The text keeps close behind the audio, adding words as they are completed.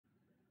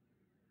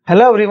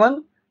Hello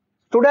everyone.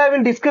 Today I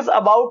will discuss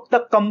about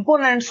the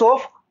components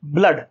of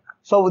blood.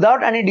 So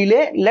without any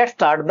delay, let's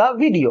start the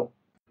video.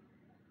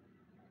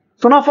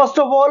 So now first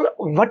of all,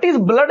 what is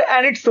blood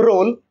and its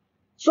role?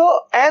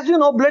 So as you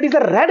know, blood is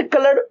a red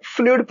colored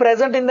fluid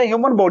present in the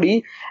human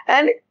body,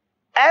 and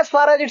as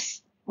far as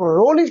its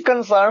role is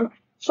concerned,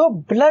 so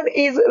blood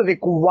is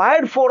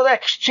required for the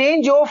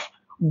exchange of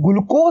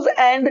glucose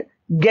and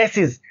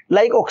gases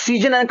like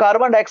oxygen and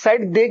carbon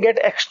dioxide. They get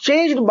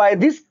exchanged by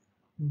this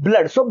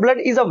blood. So blood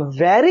is a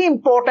very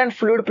important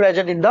fluid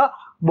present in the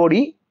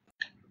body.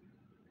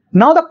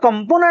 Now the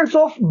components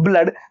of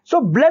blood. So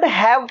blood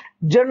have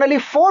generally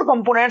four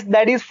components.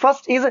 That is,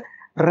 first is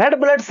red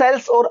blood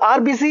cells or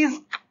RBCs,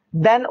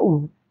 then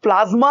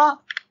plasma,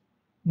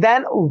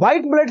 then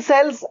white blood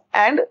cells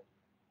and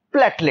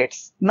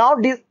platelets. Now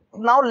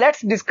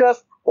let's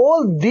discuss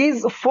all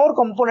these four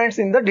components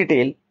in the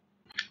detail.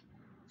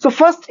 So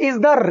first is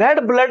the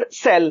red blood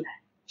cell.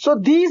 So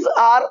these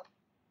are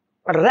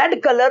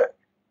red color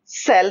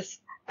cells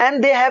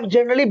and they have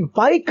generally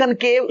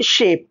biconcave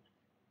shape.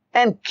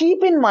 And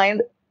keep in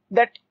mind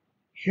that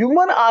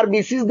human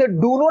RBCs, they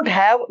do not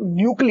have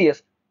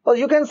nucleus. Or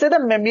you can say the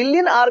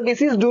mammalian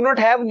RBCs do not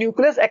have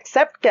nucleus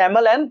except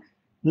camel and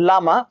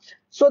llama.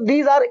 So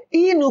these are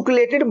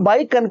enucleated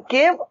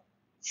biconcave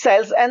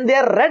cells and they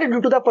are red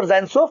due to the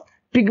presence of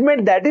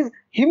pigment, that is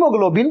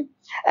hemoglobin,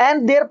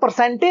 and their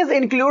percentage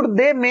include,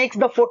 they make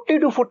the 40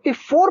 to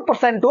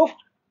 44% of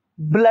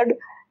blood.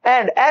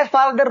 And as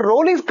far as the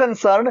role is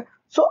concerned,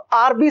 so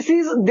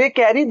RBCs, they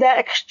carry the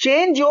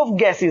exchange of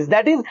gases,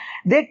 that is,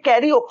 they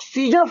carry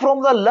oxygen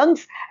from the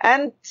lungs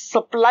and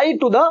supply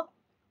to the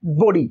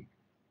body.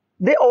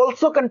 They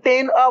also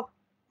contain a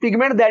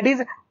pigment, that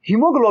is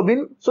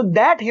hemoglobin. So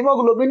that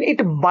hemoglobin,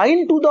 it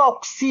binds to the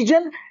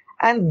oxygen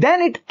and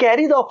then it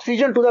carries the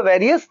oxygen to the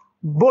various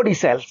body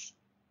cells.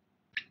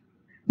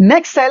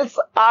 Next cells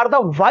are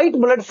the white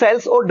blood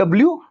cells or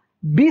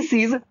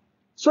WBCs.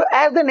 So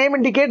as the name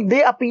indicates,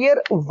 they appear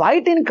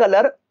white in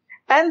color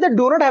and they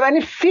do not have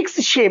any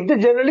fixed shape. They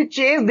generally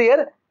change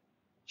their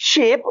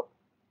shape,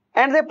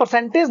 and the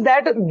percentage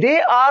that they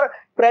are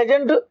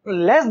present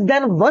less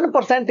than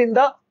 1% in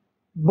the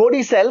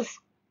body cells.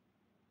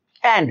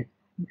 And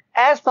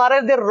as far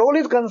as their role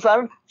is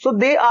concerned, so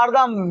they are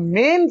the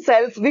main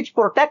cells which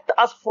protect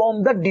us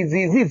from the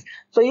diseases.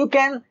 So you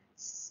can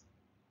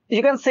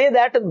say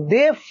that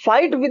they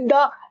fight with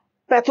the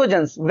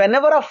pathogens.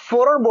 Whenever a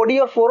foreign body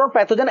or foreign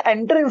pathogen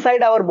enter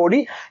inside our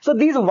body, so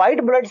these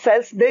white blood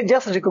cells, they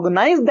just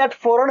recognize that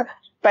foreign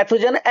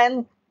pathogen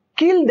and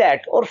kill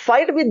that or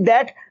fight with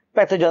that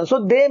pathogen.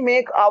 So they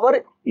make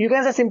our, you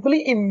can say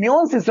simply,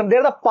 immune system. They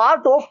are the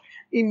part of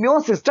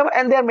immune system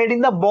and they are made in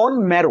the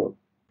bone marrow.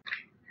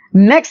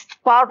 Next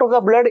part of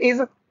the blood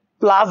is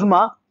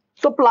plasma.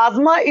 So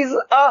plasma is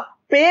a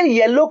pale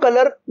yellow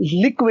color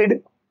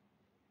liquid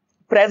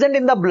present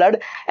in the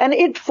blood and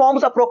it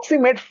forms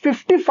approximate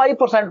 55%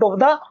 of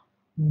the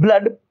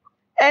blood.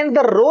 And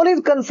the role is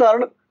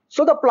concerned,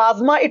 so the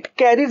plasma, it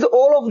carries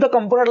all of the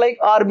components like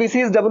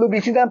RBCs,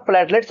 WBCs and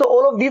platelets. So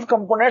all of these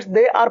components,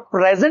 they are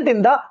present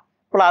in the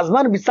plasma.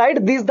 And besides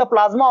this, the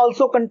plasma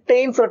also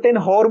contains certain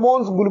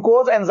hormones,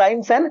 glucose,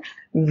 enzymes and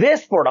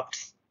waste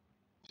products.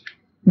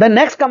 The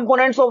next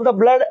components of the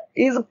blood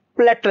is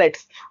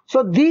platelets.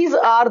 So these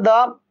are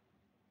the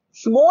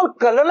small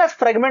colorless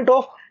fragment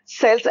of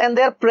cells and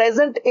they are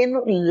present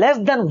in less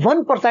than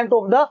 1%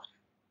 of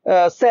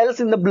the cells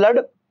in the blood,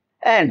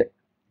 and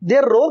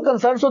their role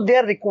concerned, so they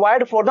are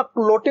required for the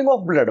clotting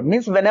of blood.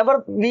 Means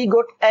whenever we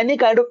got any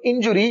kind of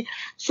injury,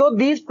 so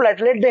these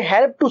platelets, they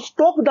help to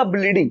stop the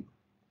bleeding.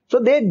 So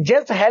they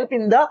just help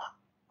in the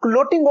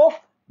clotting of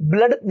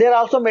blood. They are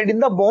also made in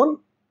the bone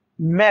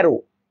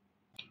marrow.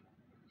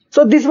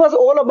 So this was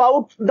all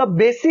about the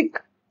basic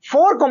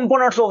four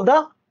components of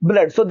the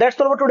blood. So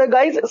that's all for today,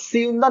 guys.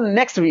 See you in the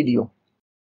next video.